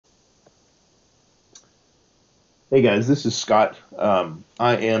Hey guys, this is Scott. I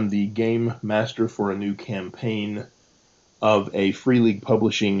am the game master for a new campaign of a Free League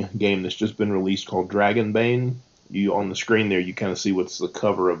Publishing game that's just been released called Dragonbane. You on the screen there, you kind of see what's the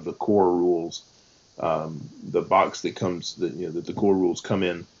cover of the core rules, the box that comes that the core rules come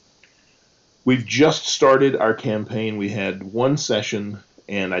in. We've just started our campaign. We had one session,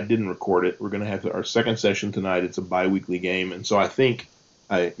 and I didn't record it. We're going to have our second session tonight. It's a bi-weekly game, and so I thought,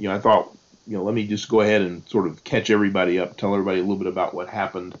 let me just go ahead and sort of catch everybody up, tell everybody a little bit about what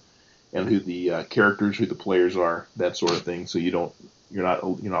happened and who the characters, who the players are, that sort of thing, so you're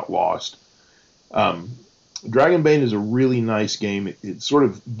not lost. Um, Dragonbane is a really nice game. It sort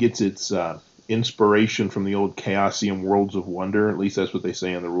of gets its inspiration from the old Chaosium Worlds of Wonder. At least that's what they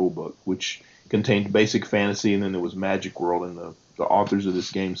say in the rule book, which contained basic fantasy, and then there was Magic World. And the authors of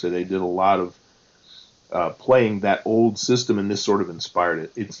this game said they did a lot of playing that old system, and this sort of inspired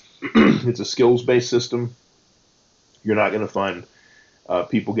it. It's it's a skills based system. You're not going to find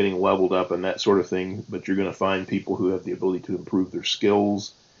people getting leveled up and that sort of thing, but you're going to find people who have the ability to improve their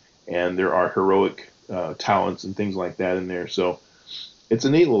skills, and there are heroic talents and things like that in there. So it's a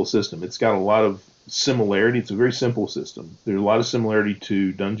neat little system. It's got a lot of similarity. It's a very simple system. There's a lot of similarity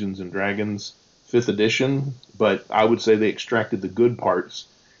to Dungeons and Dragons 5th edition, but I would say they extracted the good parts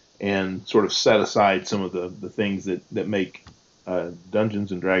and sort of set aside some of the things that make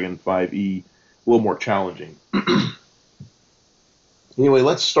Dungeons and Dragons 5e a little more challenging. Anyway,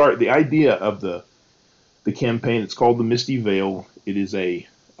 let's start. The idea of the campaign, it's called the Misty Vale. It is a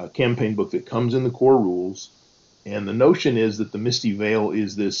campaign book that comes in the core rules, and the notion is that the Misty Vale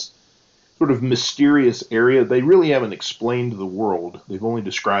is this sort of mysterious area. They really haven't explained the world. They've only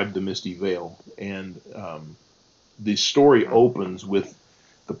described the Misty Vale, and the story opens with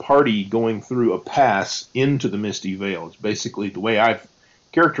the party going through a pass into the Misty Vale. It's basically, the way I've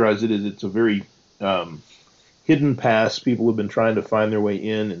characterized it, is it's a very hidden pass. People have been trying to find their way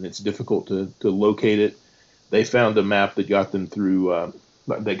in, and it's difficult to locate it. They found a map that got them through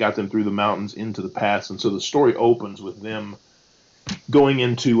the mountains into the pass, and so the story opens with them going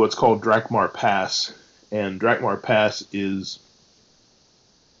into what's called Drakmar Pass, and Drakmar Pass is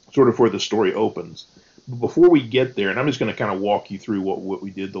sort of where the story opens. Before we get there, and I'm just going to kind of walk you through what we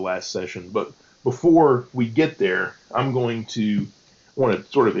did the last session, but before we get there, I want to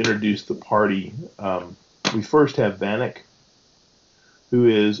sort of introduce the party. We first have Vanek, who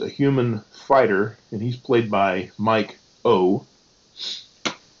is a human fighter, and he's played by Mike O.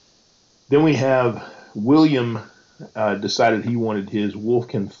 Then we have William decided he wanted his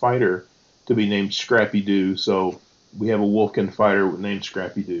Wolfkin fighter to be named Scrappy Doo, so we have a Wolfkin fighter named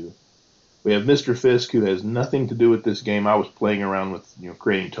Scrappy Doo. We have Mr. Fisk, who has nothing to do with this game. I was playing around with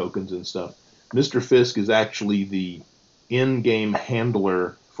creating tokens and stuff. Mr. Fisk is actually the in-game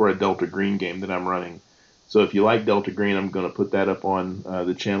handler for a Delta Green game that I'm running. So if you like Delta Green, I'm going to put that up on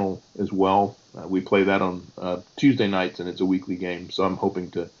the channel as well. We play that on Tuesday nights, and it's a weekly game, so I'm hoping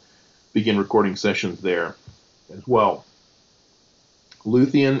to begin recording sessions there as well.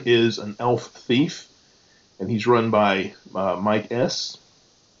 Luthien is an elf thief, and he's run by Mike S.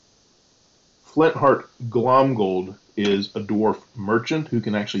 Flintheart Glomgold is a dwarf merchant who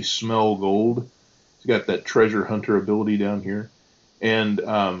can actually smell gold. He's got that treasure hunter ability down here, and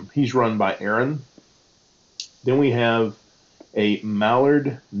he's run by Aaron. Then we have a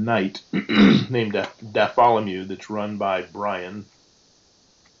Mallard Knight named Dapholomew that's run by Brian.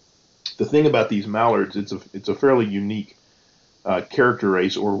 The thing about these Mallards, it's a fairly unique character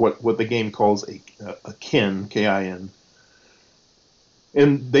race, or what the game calls a kin, K-I-N.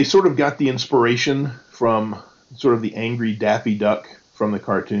 And they sort of got the inspiration from sort of the angry Daffy Duck from the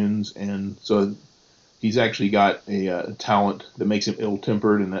cartoons, and so he's actually got a talent that makes him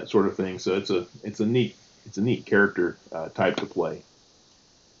ill-tempered and that sort of thing. So it's a neat character type to play.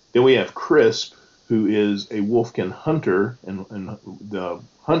 Then we have Crisp, who is a Wolfkin hunter, and the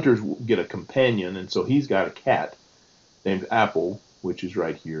hunters get a companion, and so he's got a cat named Apple, which is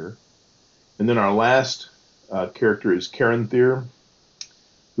right here. And then our last character is Caranthir,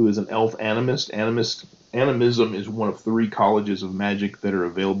 who is an elf animist. Animism is one of 3 colleges of magic that are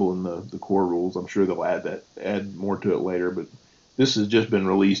available in the core rules. I'm sure they'll add more to it later, but this has just been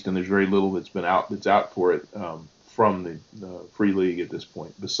released, and there's very little that's out for it from the Free League at this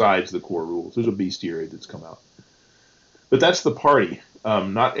point, besides the core rules. There's a bestiary that's come out. But that's the party.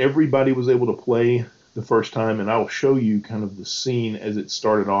 Not everybody was able to play the first time, and I will show you kind of the scene as it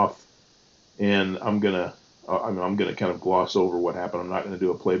started off, and I'm gonna kind of gloss over what happened. I'm not going to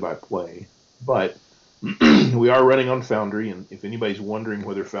do a play-by-play, but we are running on Foundry, and if anybody's wondering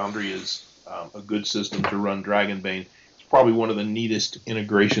whether Foundry is a good system to run Dragonbane, it's probably one of the neatest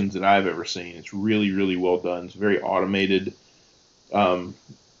integrations that I've ever seen. It's really, really well done. It's very automated.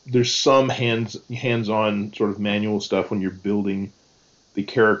 There's some hands-on sort of manual stuff when you're building the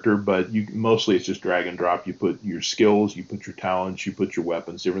character, but mostly it's just drag and drop. You put your skills, you put your talents, you put your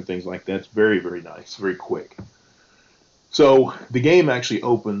weapons, different things like that. It's very, very nice, very quick. So the game actually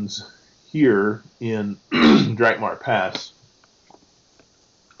opens here in Drakmar Pass.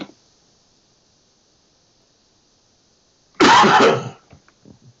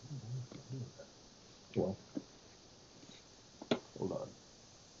 Well, hold on.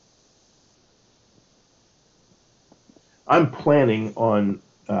 I'm planning on.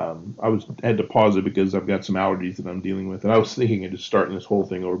 Had to pause it because I've got some allergies that I'm dealing with, and I was thinking of just starting this whole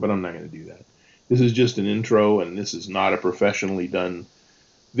thing over, but I'm not going to do that. This is just an intro, and this is not a professionally done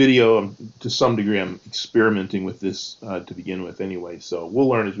video. To some degree, I'm experimenting with this to begin with anyway, so we'll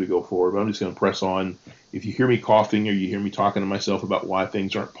learn as we go forward, but I'm just going to press on. If you hear me coughing or you hear me talking to myself about why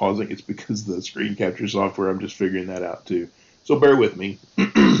things aren't pausing, it's because the screen capture software, I'm just figuring that out too. So bear with me.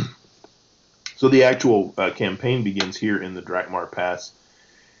 So the actual campaign begins here in the Drakmar Pass.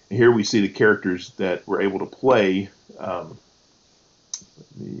 And here we see the characters that we're able to play.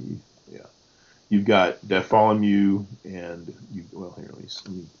 You've got Bartholomew and well, here, let me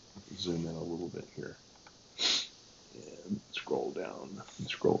zoom in a little bit here and scroll down and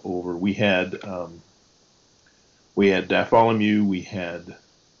scroll over. We had Bartholomew, we had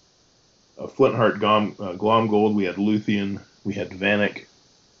Flintheart Glomgold, we had Luthien, we had Vanek,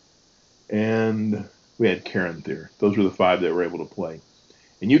 and we had Caranthir. Those were the 5 that were able to play.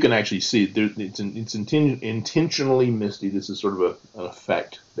 And you can actually see it's intentionally misty. This is sort of an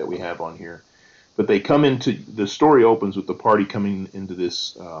effect that we have on here. But they come into the story opens with the party coming into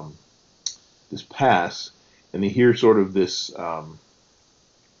this this pass, and they hear sort of this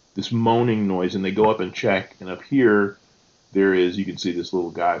this moaning noise, and they go up and check. And up here, there is, you can see this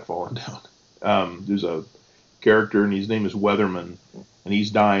little guy falling down. There's a character, and his name is Weatherman, and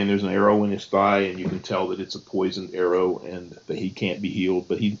he's dying. There's an arrow in his thigh, and you can tell that it's a poisoned arrow and that he can't be healed.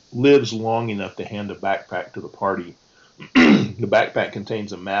 But he lives long enough to hand a backpack to the party. The backpack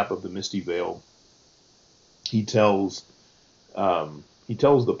contains a map of the Misty Vale. He tells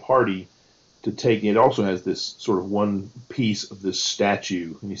the party to take. It also has this sort of one piece of this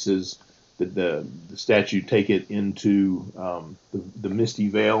statue, and he says that the statue, take it into the Misty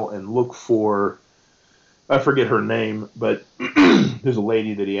Vale and look for. I forget her name, but there's a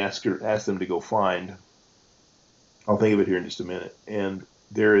lady that he asked them to go find. I'll think of it here in just a minute. And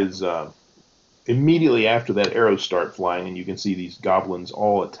there is immediately after that, arrows start flying, and you can see these goblins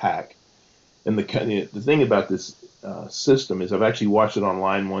all attack. And the thing about this system is, I've actually watched it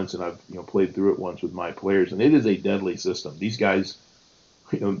online once, and I've played through it once with my players, and it is a deadly system. These guys,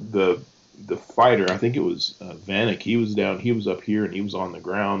 the fighter, I think it was Vanek, he was up here, and he was on the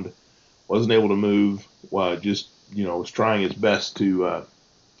ground. Wasn't able to move. Just was trying his best to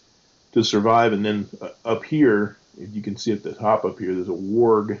survive. And then up here, if you can see at the top up here, there's a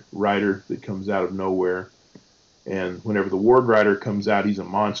warg rider that comes out of nowhere. And whenever the warg rider comes out, he's a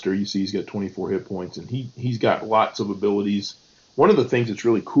monster. You see, he's got 24 hit points, and he's got lots of abilities. One of the things that's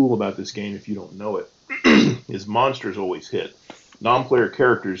really cool about this game, if you don't know it, is monsters always hit. Non-player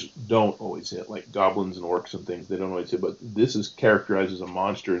characters don't always hit, like goblins and orcs and things. They don't always hit, but this is characterized as a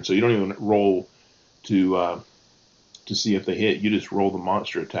monster, and so you don't even roll to see if they hit. You just roll the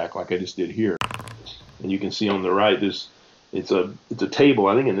monster attack, like I just did here. And you can see on the right, it's a table.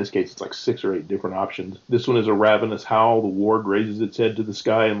 I think in this case it's like 6 or 8 different options. This one is a ravenous howl. The warg raises its head to the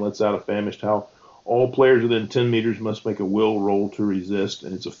sky and lets out a famished howl. All players within 10 meters must make a will roll to resist,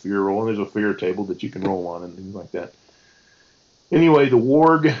 and it's a fear roll. And there's a fear table that you can roll on and things like that. Anyway, the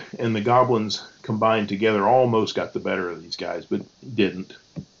warg and the goblins combined together almost got the better of these guys, but didn't.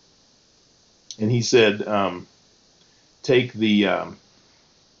 And he said, take the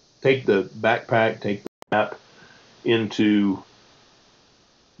backpack, take the map into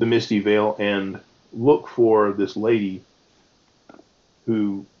the Misty Vale and look for this lady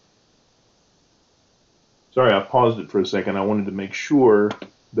who... Sorry, I paused it for a second. I wanted to make sure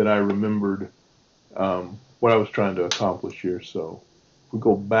that I remembered what I was trying to accomplish here. So if we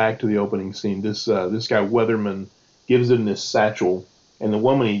go back to the opening scene, this guy Weatherman gives them this satchel, and the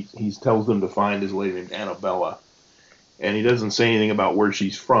woman he tells them to find is a lady named Annabella. And he doesn't say anything about where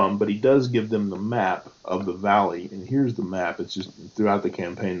she's from, but he does give them the map of the valley. And here's the map. It's just throughout the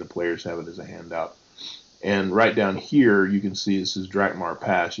campaign, the players have it as a handout. And right down here, you can see this is Drakmar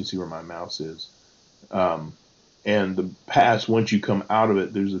Pass. You see where my mouse is. And the pass, once you come out of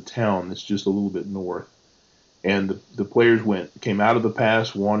it, there's a town that's just a little bit north. And the players came out of the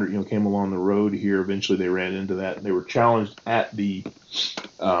pass, wandered, came along the road here. Eventually, they ran into that, and they were challenged at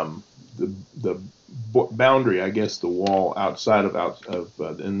um, the boundary, I guess, the wall outside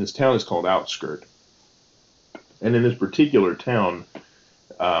and this town is called Outskirt. And in this particular town,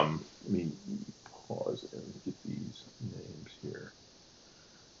 let me pause and get these names here.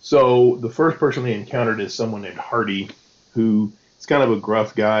 So the first person they encountered is someone named Hardy, who is kind of a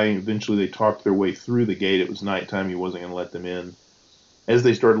gruff guy. Eventually, they talked their way through the gate. It was nighttime; he wasn't going to let them in. As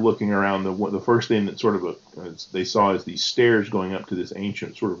they started looking around, the first thing that they saw is these stairs going up to this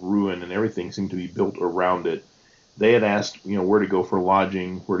ancient sort of ruin, and everything seemed to be built around it. They had asked, where to go for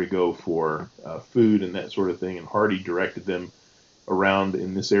lodging, where to go for food, and that sort of thing. And Hardy directed them around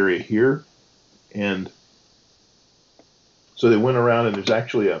in this area here, and so they went around, and there's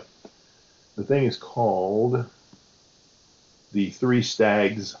actually the thing is called the Three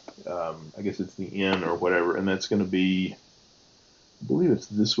Stags. I guess it's the inn or whatever, and that's going to be, I believe it's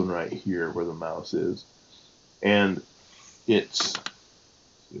this one right here where the mouse is, and it's.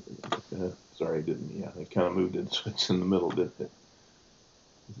 Sorry, I didn't. Yeah, it kind of moved it. So it's in the middle, didn't it?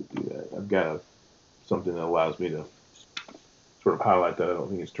 Does it do that? I've got something that allows me to sort of highlight that. I don't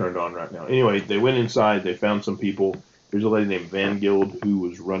think it's turned on right now. Anyway, they went inside. They found some people. There's a lady named Van Guild who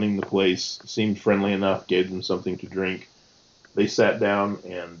was running the place. Seemed friendly enough. Gave them something to drink. They sat down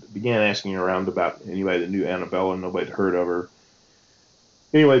and began asking around about anybody that knew Annabella. Nobody had heard of her.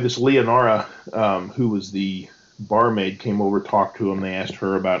 Anyway, this Leonora, who was the barmaid, came over, talked to them. They asked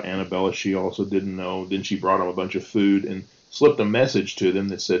her about Annabella. She also didn't know. Then she brought them a bunch of food and slipped a message to them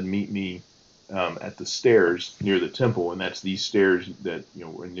that said, "Meet me at the stairs near the temple." And that's these stairs that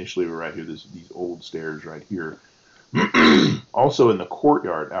initially were right here. These old stairs right here. Also in the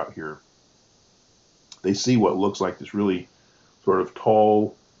courtyard out here, they see what looks like this really sort of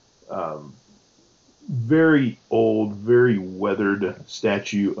tall, very old, very weathered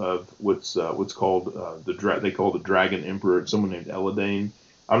statue of what's called they call the Dragon Emperor. It's someone named Eladane.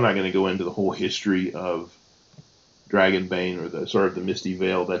 I'm not going to go into the whole history of Dragonbane or the Misty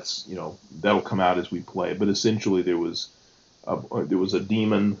Vale. That's that'll come out as we play. But essentially, there was a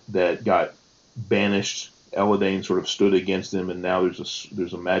demon that got banished. Eladane sort of stood against him, and now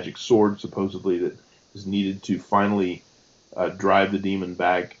there's a magic sword supposedly that is needed to finally drive the demon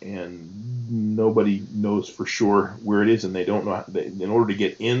back, and nobody knows for sure where it is, and they don't know. In order to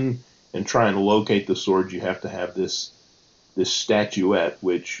get in and try and locate the sword, you have to have this statuette,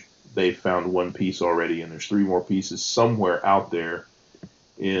 which they found one piece already, and there's 3 more pieces somewhere out there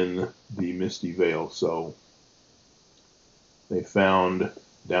in the Misty Vale. So they found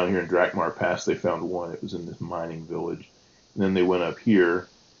down here in Drakmar Pass, they found one. It was in this mining village, and then they went up here,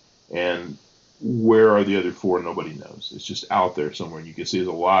 and where are the other 4? Nobody knows. It's just out there somewhere, and you can see there's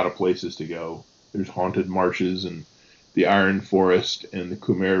a lot of places to go. There's Haunted Marshes and the Iron Forest and the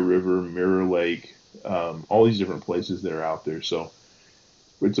Khmer River, Mirror Lake, all these different places that are out there. So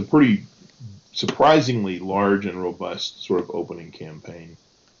it's a pretty surprisingly large and robust sort of opening campaign.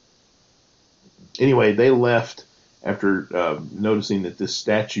 Anyway, they left after noticing that this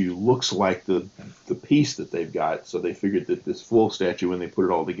statue looks like the piece that they've got. So they figured that this full statue, when they put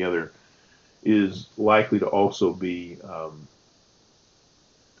it all together, is likely to also be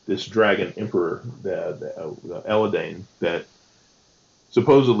this Dragon Emperor, the Eladane, that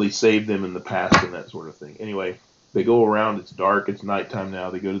supposedly saved them in the past and that sort of thing. Anyway, they go around. It's dark. It's nighttime now.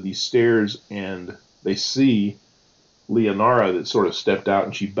 They go to these stairs, and they see Leonora that sort of stepped out,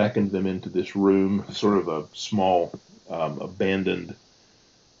 and she beckoned them into this room, sort of a small, abandoned,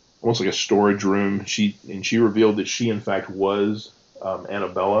 almost like a storage room. She revealed that she, in fact, was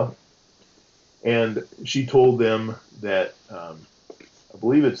Annabella. And she told them that I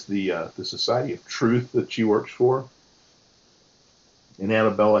believe it's the Society of Truth that she works for. And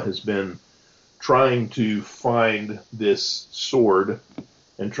Annabella has been trying to find this sword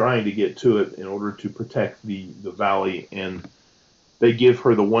and trying to get to it in order to protect the valley. And they give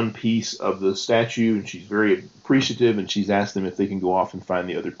her the one piece of the statue, and she's very appreciative, and she's asked them if they can go off and find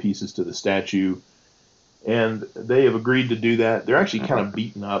the other pieces to the statue. And they have agreed to do that. They're actually kind of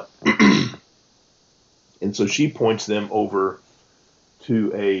beaten up. And so she points them over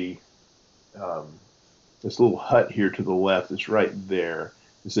to this little hut here to the left. It's right there.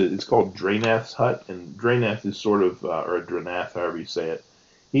 It's called Dranath's hut, and Dranath is sort of, or Dranath, however you say it.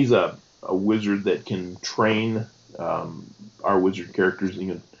 He's a wizard that can train our wizard characters.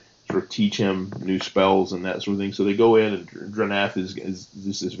 You can sort of teach him new spells and that sort of thing. So they go in, and Dranath is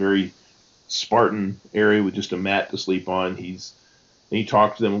this very Spartan area with just a mat to sleep on. He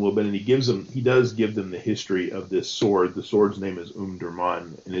talks to them a little bit, and he does give them the history of this sword. The sword's name is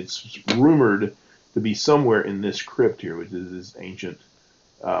Umdurman, and it's rumored to be somewhere in this crypt here, which is this ancient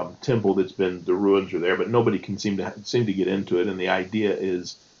temple that's been, the ruins are there, but nobody can seem to get into it. And the idea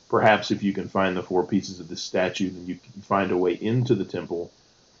is perhaps if you can find the 4 pieces of this statue, then you can find a way into the temple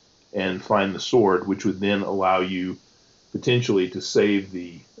and find the sword, which would then allow you potentially to save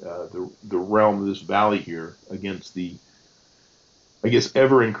the realm of this valley here against the, I guess,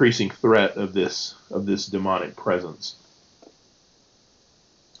 ever increasing threat of this demonic presence.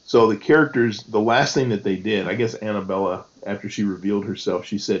 So the characters, the last thing that they did, I guess Annabella, after she revealed herself,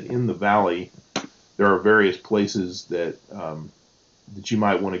 she said in the valley there are various places that that you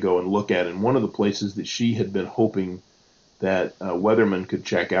might want to go and look at. And one of the places that she had been hoping that Weatherman could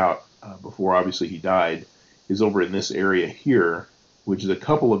check out before obviously he died is over in this area here, which is a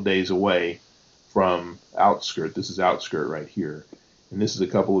couple of days away from Outskirt. This is Outskirt right here. And this is a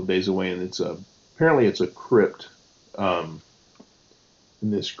couple of days away, and apparently it's a crypt. In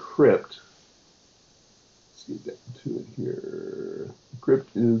this crypt, let's get down to it here. The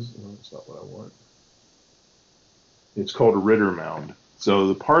crypt is, oh, that's not what I want. It's called a Ritter Mound. So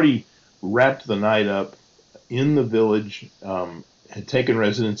the party wrapped the night up in the village, had taken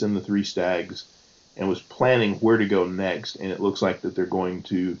residence in the Three Stags, and was planning where to go next. And it looks like that they're going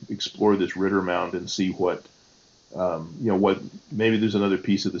to explore this Ritter Mound and see what, what, maybe there's another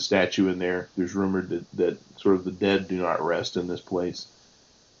piece of the statue in there. There's rumored that sort of the dead do not rest in this place.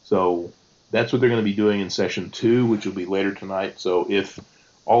 So that's what they're going to be doing in session 2, which will be later tonight. So if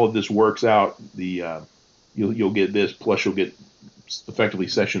all of this works out, you'll get this, plus you'll get effectively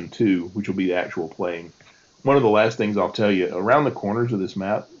session 2, which will be the actual playing. One of the last things I'll tell you, around the corners of this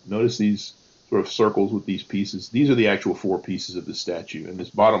map, notice these sort of circles with these pieces. These are the actual 4 pieces of the statue, and this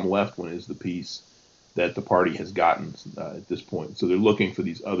bottom left one is the piece that the party has gotten at this point. So they're looking for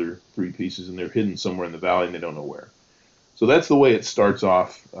these other 3 pieces, and they're hidden somewhere in the valley, and they don't know where. So that's the way it starts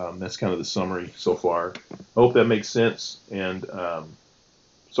off. That's kind of the summary so far. I hope that makes sense. And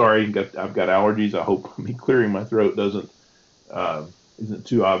sorry, I've got allergies. I hope me clearing my throat isn't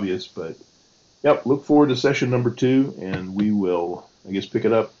too obvious. But yep, look forward to session number 2, and we will, I guess, pick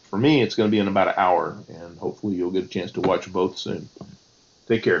it up. For me, it's going to be in about an hour, and hopefully you'll get a chance to watch both soon.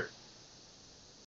 Take care.